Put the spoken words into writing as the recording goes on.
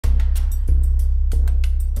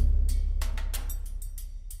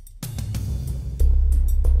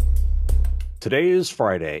Today is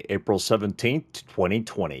Friday, April 17th,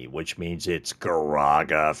 2020, which means it's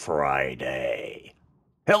Garaaga Friday.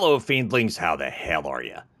 Hello, Fiendlings, how the hell are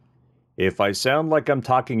you? If I sound like I'm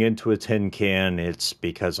talking into a tin can, it's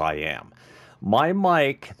because I am. My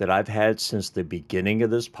mic that I've had since the beginning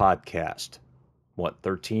of this podcast,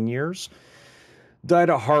 13 years?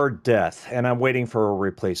 Died a hard death, and I'm waiting for a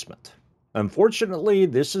replacement. Unfortunately,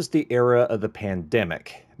 this is the era of the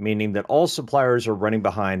pandemic, meaning that all suppliers are running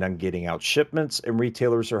behind on getting out shipments and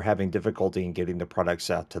retailers are having difficulty in getting the products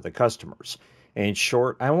out to the customers. In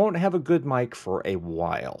short, I won't have a good mic for a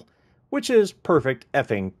while, which is perfect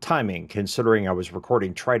effing timing considering I was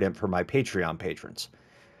recording Trident for my Patreon patrons.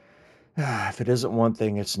 If it isn't one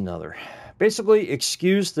thing, it's another. Basically,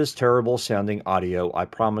 excuse this terrible sounding audio. I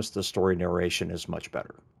promise the story narration is much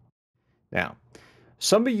better. Now,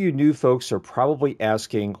 some of you new folks are probably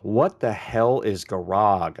asking, what the hell is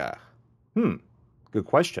Garaaga? Good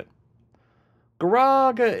question.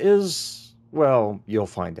 Garaaga is, well, you'll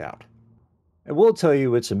find out. I will tell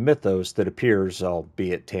you it's a mythos that appears,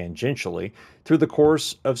 albeit tangentially, through the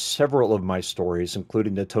course of several of my stories,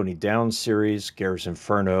 including the Tony Downs series, Gare's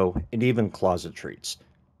Inferno, and even Closet Treats.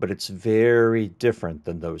 But it's very different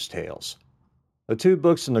than those tales. The two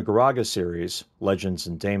books in the Garaaga series, Legends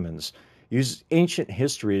and Daemons, use ancient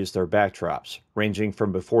history as their backdrops, ranging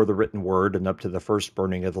from before the written word and up to the first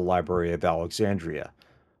burning of the Library of Alexandria.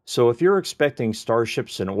 So if you're expecting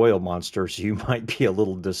starships and oil monsters, you might be a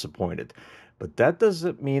little disappointed. But that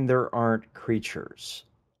doesn't mean there aren't creatures.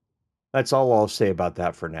 That's all I'll say about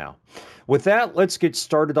that for now. With that, let's get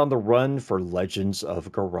started on the run for Legends of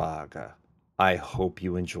Garaaga. I hope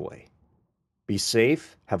you enjoy. Be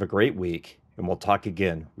safe, have a great week, and we'll talk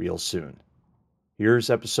again real soon. Here's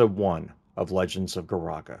episode 1 of Legends of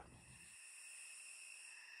Garaaga.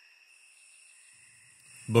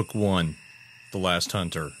 Book 1, The Last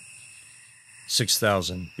Hunter,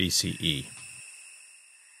 6000 BCE.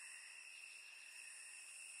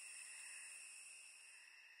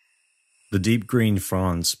 The deep green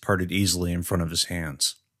fronds parted easily in front of his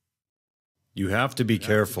hands. "You have to be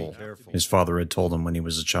careful," his father had told him when he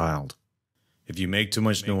was a child. "If you make too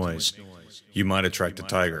much noise, you might attract a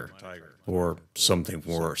tiger, or something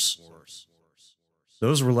worse."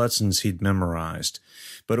 Those were lessons he'd memorized,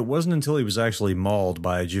 but it wasn't until he was actually mauled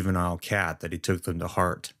by a juvenile cat that he took them to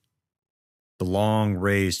heart. The long,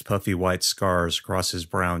 raised, puffy white scars across his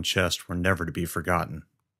brown chest were never to be forgotten.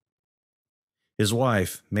 His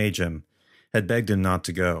wife, Majum, had begged him not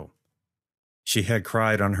to go. She had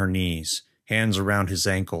cried on her knees, hands around his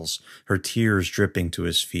ankles, her tears dripping to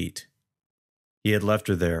his feet. He had left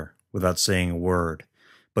her there without saying a word,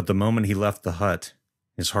 but the moment he left the hut,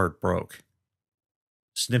 his heart broke.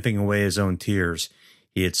 Sniffing away his own tears,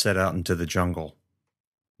 he had set out into the jungle.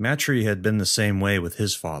 Matri had been the same way with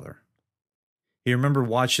his father. He remembered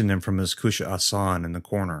watching them from his Kusha Asan in the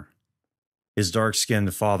corner. His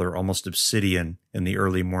dark-skinned father almost obsidian in the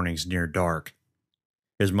early mornings near dark.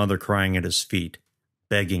 His mother crying at his feet,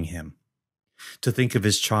 begging him. To think of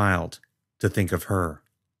his child, to think of her.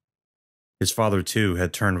 His father, too,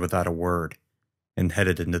 had turned without a word and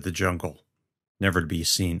headed into the jungle, never to be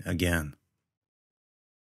seen again.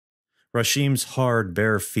 Rashim's hard,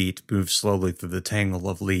 bare feet moved slowly through the tangle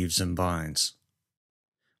of leaves and vines.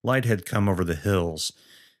 Light had come over the hills,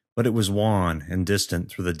 but it was wan and distant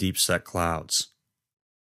through the deep-set clouds.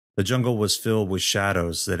 The jungle was filled with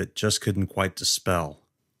shadows that it just couldn't quite dispel.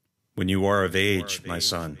 "When you are of age, my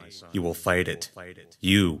son, you will fight it.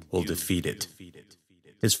 You will defeat it."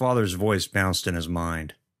 His father's voice bounced in his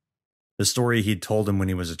mind. The story he'd told him when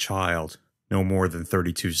he was a child, no more than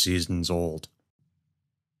 32 seasons old.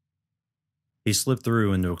 He slipped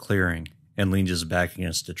through into a clearing and leaned his back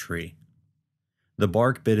against a tree. The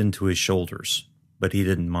bark bit into his shoulders, but he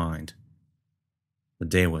didn't mind. The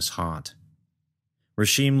day was hot.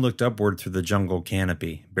 Rashim looked upward through the jungle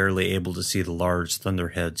canopy, barely able to see the large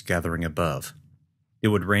thunderheads gathering above. It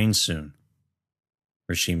would rain soon.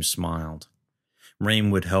 Rashim smiled.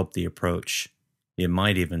 Rain would help the approach. It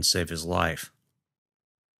might even save his life.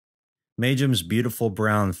 Majum's beautiful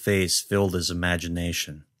brown face filled his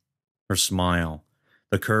imagination. Her smile,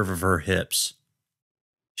 the curve of her hips.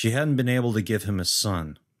 She hadn't been able to give him a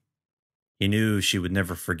son. He knew she would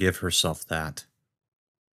never forgive herself that.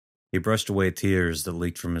 He brushed away tears that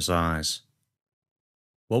leaked from his eyes.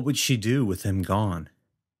 What would she do with him gone?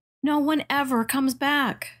 "No one ever comes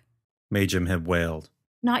back," Majum had wailed.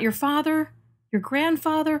 "Not your father, your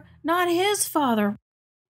grandfather, not his father.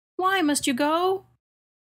 Why must you go?"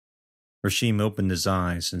 Rashim opened his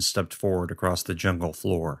eyes and stepped forward across the jungle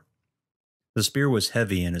floor. The spear was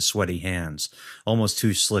heavy in his sweaty hands, almost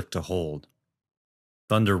too slick to hold.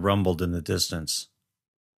 Thunder rumbled in the distance.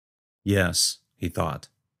 Yes, he thought.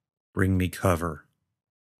 Bring me cover.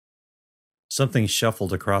 Something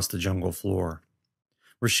shuffled across the jungle floor.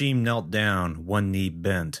 Rashim knelt down, one knee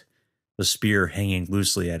bent, the spear hanging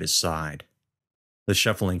loosely at his side. The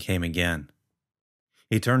shuffling came again.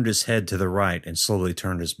 He turned his head to the right and slowly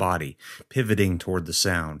turned his body, pivoting toward the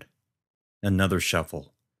sound. Another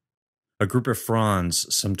shuffle. A group of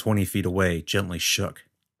fronds some 20 feet away gently shook.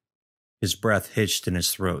 His breath hitched in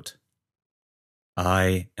his throat.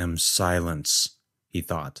 I am silence, he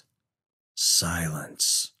thought.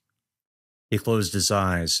 Silence. He closed his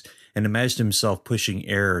eyes and imagined himself pushing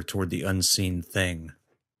air toward the unseen thing.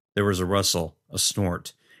 There was a rustle, a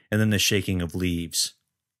snort, and then the shaking of leaves.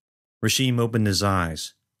 Rashim opened his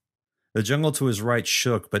eyes. The jungle to his right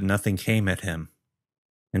shook, but nothing came at him.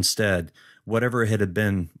 Instead, whatever it had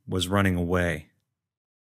been was running away.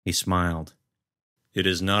 He smiled. It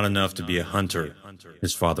is not enough to be a hunter,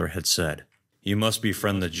 his father had said. You must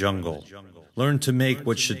befriend the jungle. Learn to make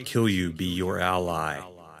what should kill you be your ally,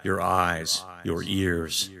 your eyes, your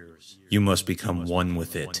ears. You must become one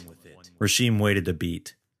with it. Rashim waited a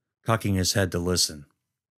beat, cocking his head to listen.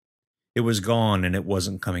 It was gone and it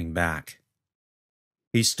wasn't coming back.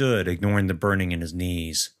 He stood, ignoring the burning in his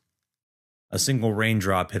knees. A single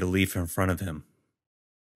raindrop hit a leaf in front of him.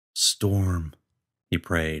 Storm, he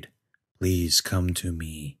prayed. Please come to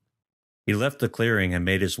me. He left the clearing and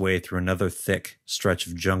made his way through another thick stretch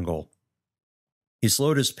of jungle. He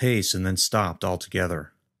slowed his pace and then stopped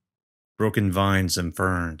altogether. Broken vines and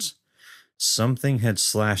ferns. Something had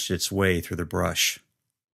slashed its way through the brush.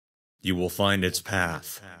 You will find its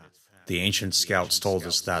path. The ancient scouts told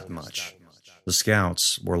us that much. The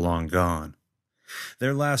scouts were long gone.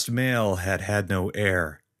 Their last male had had no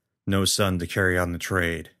heir, no son to carry on the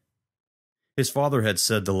trade. His father had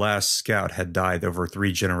said the last scout had died over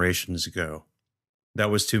 3 generations ago.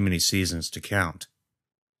 That was too many seasons to count.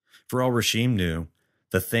 For all Rashim knew,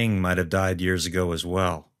 the thing might have died years ago as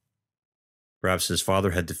well. Perhaps his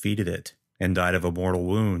father had defeated it and died of a mortal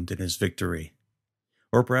wound in his victory.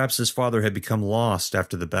 Or perhaps his father had become lost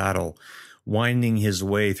after the battle, winding his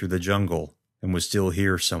way through the jungle, and was still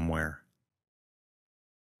here somewhere.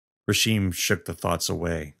 Rashim shook the thoughts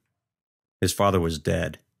away. His father was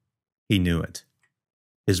dead. He knew it.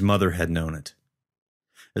 His mother had known it.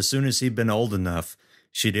 As soon as he'd been old enough,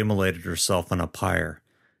 she'd immolated herself on a pyre,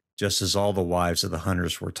 just as all the wives of the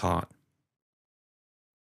hunters were taught.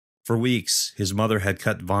 For weeks, his mother had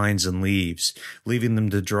cut vines and leaves, leaving them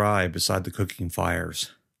to dry beside the cooking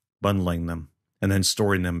fires, bundling them, and then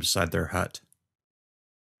storing them beside their hut.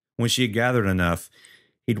 When she had gathered enough,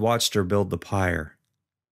 he'd watched her build the pyre.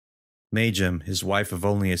 Majim, his wife of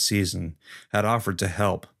only a season, had offered to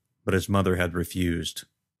help, but his mother had refused.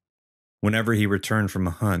 Whenever he returned from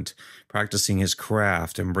a hunt, practicing his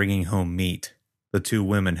craft and bringing home meat, the 2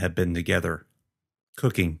 women had been together,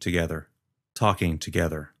 cooking together, talking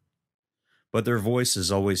together. But their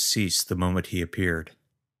voices always ceased the moment he appeared.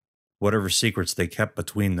 Whatever secrets they kept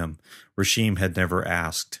between them, Rashim had never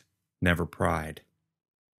asked, never pried.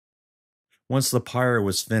 Once the pyre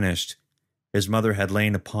was finished, his mother had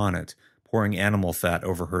lain upon it, pouring animal fat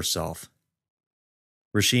over herself.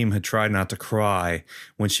 Rashim had tried not to cry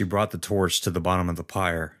when she brought the torch to the bottom of the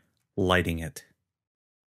pyre, lighting it.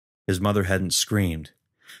 His mother hadn't screamed,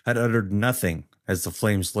 had uttered nothing as the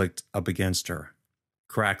flames licked up against her,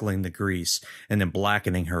 crackling the grease and then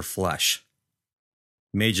blackening her flesh.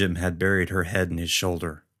 Majim had buried her head in his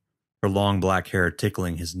shoulder, her long black hair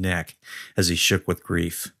tickling his neck as he shook with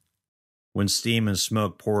grief. When steam and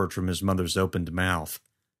smoke poured from his mother's opened mouth,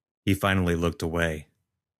 he finally looked away.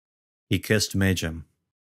 He kissed Majim.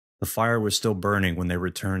 The fire was still burning when they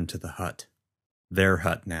returned to the hut, their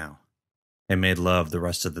hut now, and made love the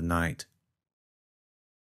rest of the night.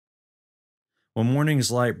 When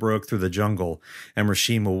morning's light broke through the jungle and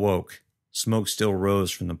Rashim awoke, smoke still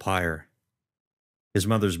rose from the pyre. His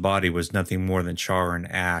mother's body was nothing more than char and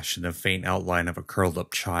ash and the faint outline of a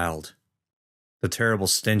curled-up child. The terrible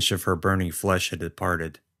stench of her burning flesh had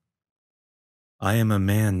departed. I am a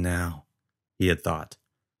man now, he had thought.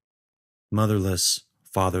 Motherless,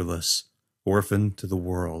 fatherless, orphan to the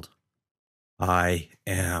world. I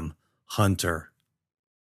am Hunter.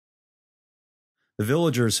 The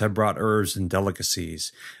villagers had brought herbs and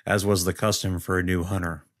delicacies, as was the custom for a new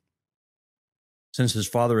hunter. Since his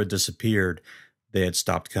father had disappeared, they had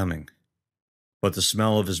stopped coming. But the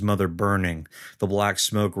smell of his mother burning, the black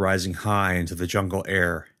smoke rising high into the jungle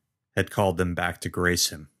air, had called them back to grace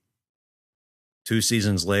him. 2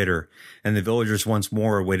 seasons later, and the villagers once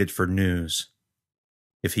more waited for news.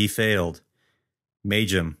 If he failed,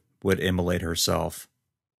 Majim would immolate herself.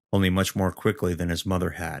 only much more quickly than his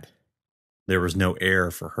mother had. There was no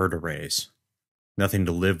heir for her to raise, nothing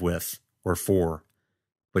to live with or for,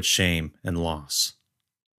 but shame and loss.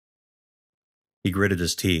 He gritted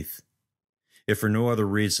his teeth. If for no other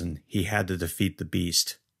reason, he had to defeat the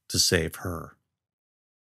beast to save her.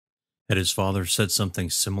 Had his father said something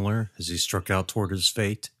similar as he struck out toward his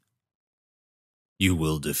fate? "You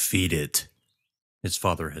will defeat it," his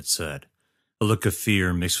father had said, a look of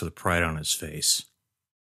fear mixed with pride on his face.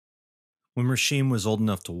 When Rashim was old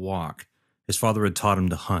enough to walk, his father had taught him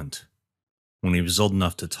to hunt. When he was old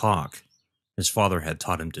enough to talk, his father had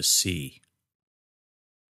taught him to see.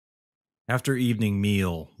 After evening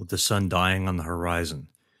meal, with the sun dying on the horizon,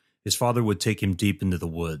 his father would take him deep into the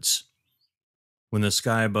woods. When the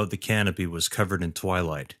sky above the canopy was covered in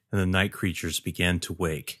twilight and the night creatures began to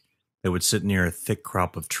wake, they would sit near a thick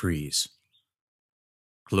crop of trees.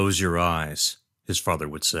 "Close your eyes," his father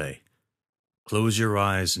would say. "Close your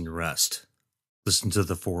eyes and rest. Listen to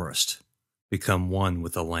the forest. Become one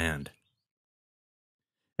with the land."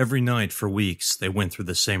 Every night for weeks they went through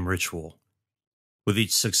the same ritual. With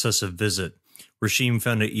each successive visit, Rashim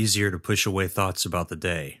found it easier to push away thoughts about the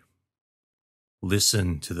day.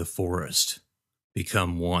 Listen to the forest.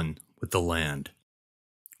 Become one with the land.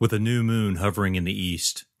 With a new moon hovering in the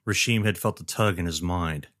east, Rashim had felt a tug in his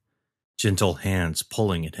mind, gentle hands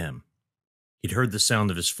pulling at him. He'd heard the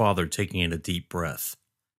sound of his father taking in a deep breath.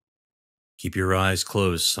 "Keep your eyes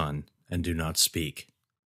closed, son, and do not speak."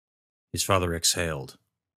 His father exhaled.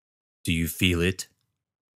 "Do you feel it?"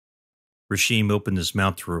 Rashim opened his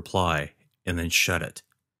mouth to reply, and then shut it.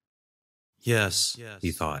 Yes,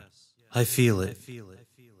 he thought. "I feel it."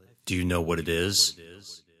 "Do you know what it is?"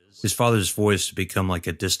 His father's voice had become like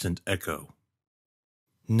a distant echo.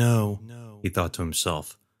 No, he thought to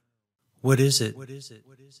himself. "What is it?"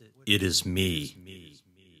 "It is me."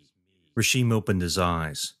 Rashim opened his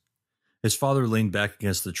eyes. His father leaned back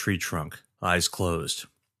against the tree trunk, eyes closed.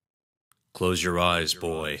 "Close your eyes,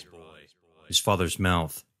 boy." His father's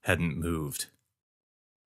mouth hadn't moved.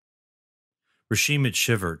 Rashim had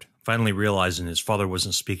shivered, finally realizing his father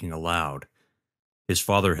wasn't speaking aloud. His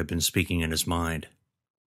father had been speaking in his mind.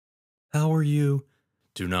 "How are you?"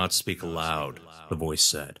 "Do not speak aloud," the voice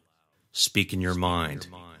said. "Speak in your mind.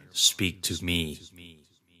 Speak to me."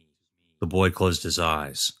 The boy closed his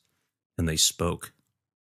eyes, and they spoke.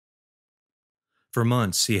 For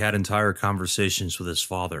months, he had entire conversations with his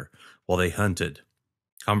father while they hunted,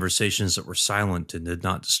 conversations that were silent and did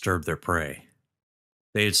not disturb their prey.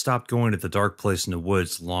 They had stopped going to the dark place in the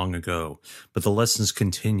woods long ago, but the lessons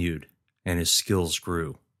continued, and his skills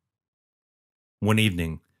grew. One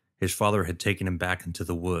evening, his father had taken him back into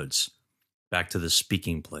the woods, back to the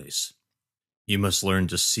speaking place. "You must learn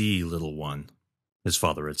to see, little one," his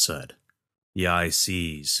father had said. "The eye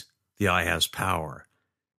sees. The eye has power.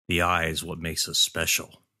 The eye is what makes us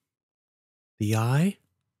special." "The eye?"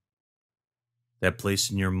 "That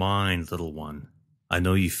place in your mind, little one. I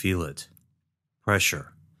know you feel it.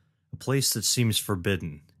 Pressure. A place that seems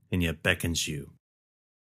forbidden, and yet beckons you."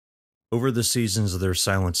 Over the seasons of their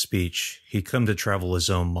silent speech, he'd come to travel his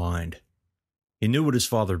own mind. He knew what his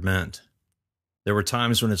father meant. There were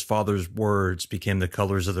times when his father's words became the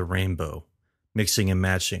colors of the rainbow, mixing and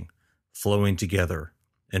matching, flowing together,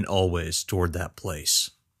 and always toward that place.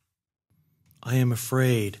 "I am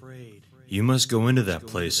afraid." "You must go into that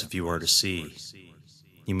place if you are to see.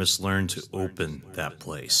 You must learn to open that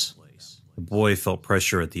place." The boy felt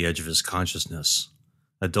pressure at the edge of his consciousness.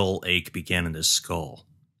 A dull ache began in his skull.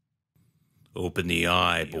 "Open the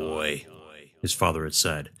eye, boy," his father had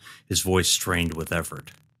said, his voice strained with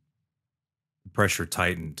effort. The pressure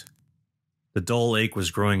tightened. The dull ache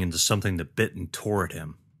was growing into something that bit and tore at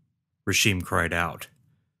him. Rashim cried out,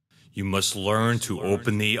 "You must learn to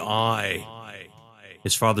open the eye."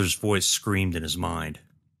 His father's voice screamed in his mind.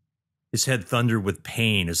 His head thundered with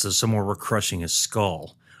pain as though someone were crushing his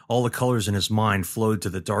skull. All the colors in his mind flowed to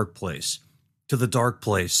the dark place, to the dark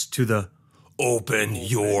place, to the "Open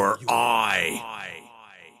your eye."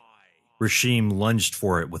 Rashim lunged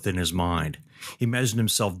for it within his mind. He imagined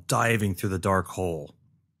himself diving through the dark hole.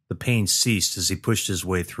 The pain ceased as he pushed his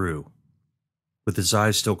way through. With his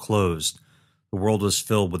eyes still closed, the world was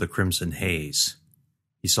filled with a crimson haze.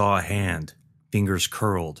 He saw a hand, fingers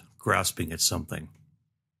curled, grasping at something.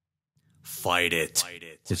 "Fight it,"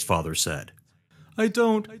 his father said. "I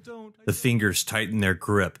don't." The fingers tightened their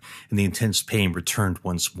grip, and the intense pain returned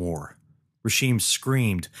once more. Rashim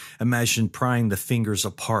screamed, imagined prying the fingers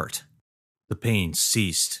apart. The pain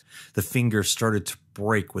ceased. The fingers started to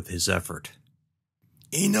break with his effort.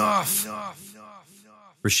 "Enough!"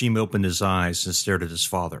 Rashim opened his eyes and stared at his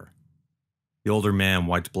father. The older man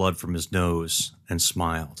wiped blood from his nose and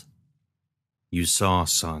smiled. You saw,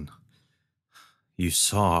 son. You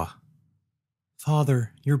saw.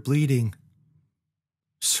 Father, you're bleeding.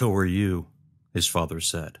 So are you, his father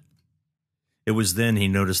said. It was then he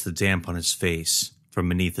noticed the damp on his face from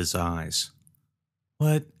beneath his eyes.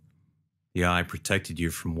 What? The eye protected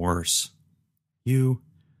you from worse. You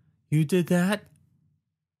did that?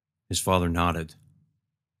 His father nodded.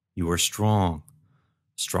 You are strong.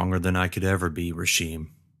 Stronger than I could ever be, Rashim.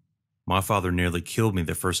 My father nearly killed me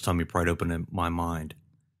the first time he pried open my mind.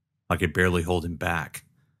 I could barely hold him back.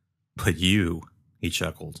 But you, he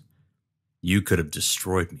chuckled, you could have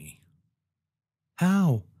destroyed me.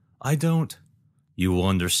 How? I don't. You will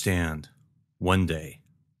understand. One day.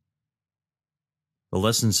 The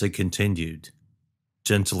lessons had continued.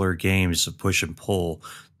 Gentler games of push and pull,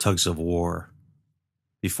 tugs of war.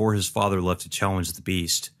 Before his father left to challenge the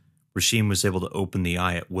beast, Rashim was able to open the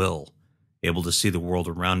eye at will, able to see the world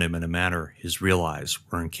around him in a manner his real eyes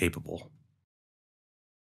were incapable.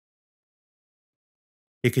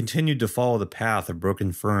 He continued to follow the path of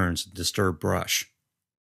broken ferns and disturbed brush.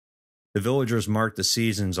 The villagers marked the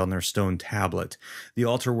seasons on their stone tablet, the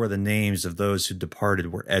altar where the names of those who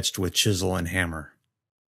departed were etched with chisel and hammer.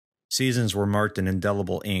 Seasons were marked in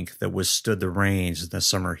indelible ink that withstood the rains and the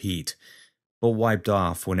summer heat, but wiped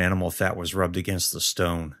off when animal fat was rubbed against the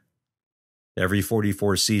stone. Every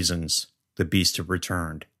 44 seasons, the beast had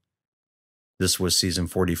returned. This was season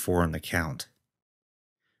 44 in the count.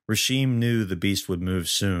 Rashim knew the beast would move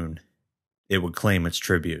soon. It would claim its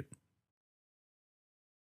tribute.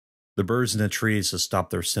 The birds in the trees had stopped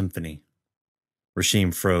their symphony.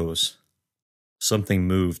 Rashim froze. Something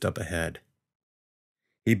moved up ahead.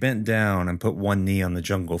 He bent down and put one knee on the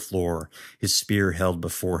jungle floor, his spear held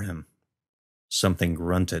before him. Something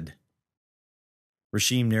grunted.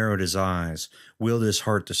 Rashim narrowed his eyes, willed his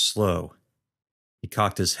heart to slow. He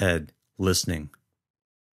cocked his head, listening.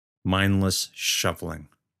 Mindless shuffling.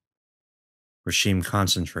 Rashim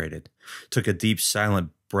concentrated, took a deep,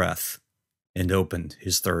 silent breath, and opened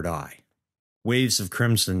his third eye. Waves of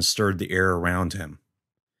crimson stirred the air around him.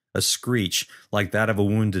 A screech, like that of a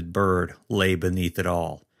wounded bird, lay beneath it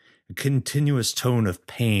all, a continuous tone of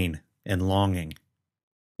pain and longing.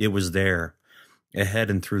 It was there,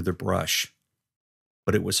 ahead and through the brush.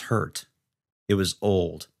 But it was hurt. It was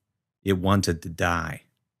old. It wanted to die.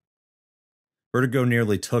 Vertigo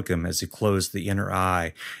nearly took him as he closed the inner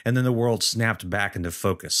eye, and then the world snapped back into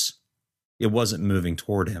focus. It wasn't moving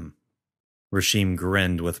toward him. Rashim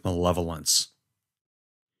grinned with malevolence.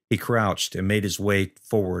 He crouched and made his way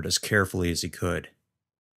forward as carefully as he could.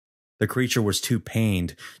 The creature was too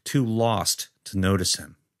pained, too lost to notice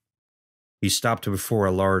him. He stopped before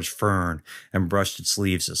a large fern and brushed its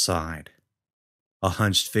leaves aside. A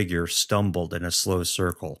hunched figure stumbled in a slow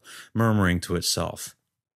circle, murmuring to itself.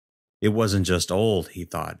 It wasn't just old, he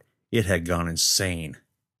thought. It had gone insane.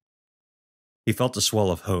 He felt a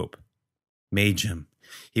swell of hope. Majim.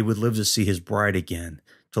 He would live to see his bride again,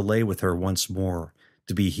 to lay with her once more,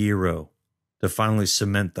 to be hero, to finally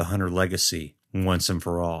cement the hunter legacy once and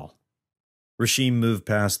for all. Rashim moved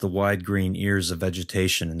past the wide green ears of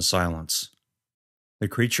vegetation in silence. The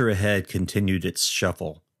creature ahead continued its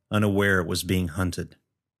shuffle, unaware it was being hunted.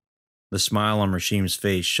 The smile on Rashim's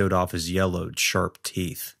face showed off his yellowed, sharp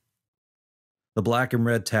teeth. The black and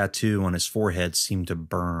red tattoo on his forehead seemed to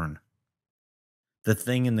burn. The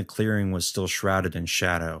thing in the clearing was still shrouded in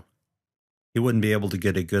shadow. He wouldn't be able to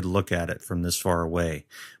get a good look at it from this far away,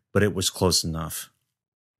 but it was close enough.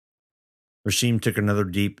 Rashim took another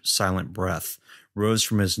deep, silent breath, rose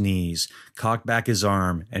from his knees, cocked back his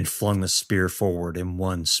arm, and flung the spear forward in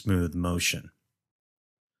one smooth motion.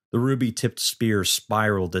 The ruby-tipped spear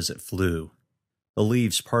spiraled as it flew. The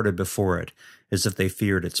leaves parted before it, as if they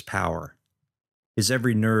feared its power. His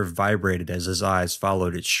every nerve vibrated as his eyes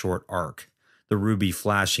followed its short arc, the ruby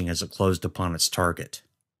flashing as it closed upon its target.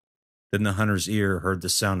 Then the hunter's ear heard the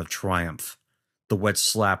sound of triumph, the wet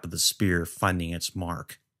slap of the spear finding its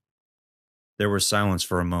mark. There was silence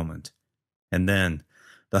for a moment, and then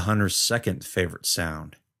the hunter's second favorite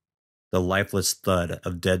sound, the lifeless thud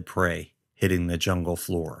of dead prey hitting the jungle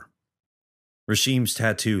floor. Rashim's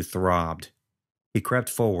tattoo throbbed. He crept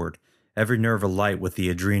forward, every nerve alight with the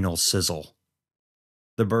adrenal sizzle.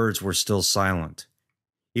 The birds were still silent.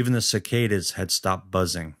 Even the cicadas had stopped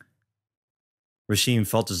buzzing. Rashim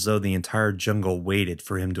felt as though the entire jungle waited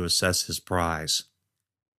for him to assess his prize.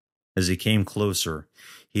 As he came closer,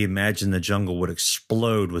 he imagined the jungle would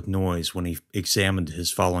explode with noise when he examined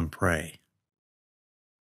his fallen prey.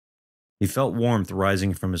 He felt warmth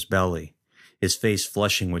rising from his belly, his face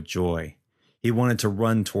flushing with joy. He wanted to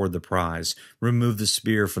run toward the prize, remove the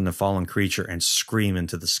spear from the fallen creature, and scream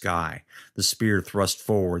into the sky, the spear thrust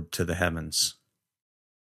forward to the heavens.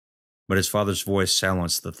 But his father's voice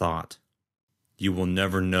silenced the thought. You will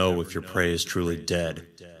never know if your prey is truly dead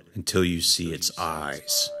until you see its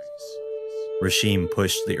eyes. Rashim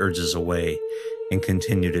pushed the urges away and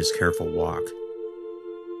continued his careful walk,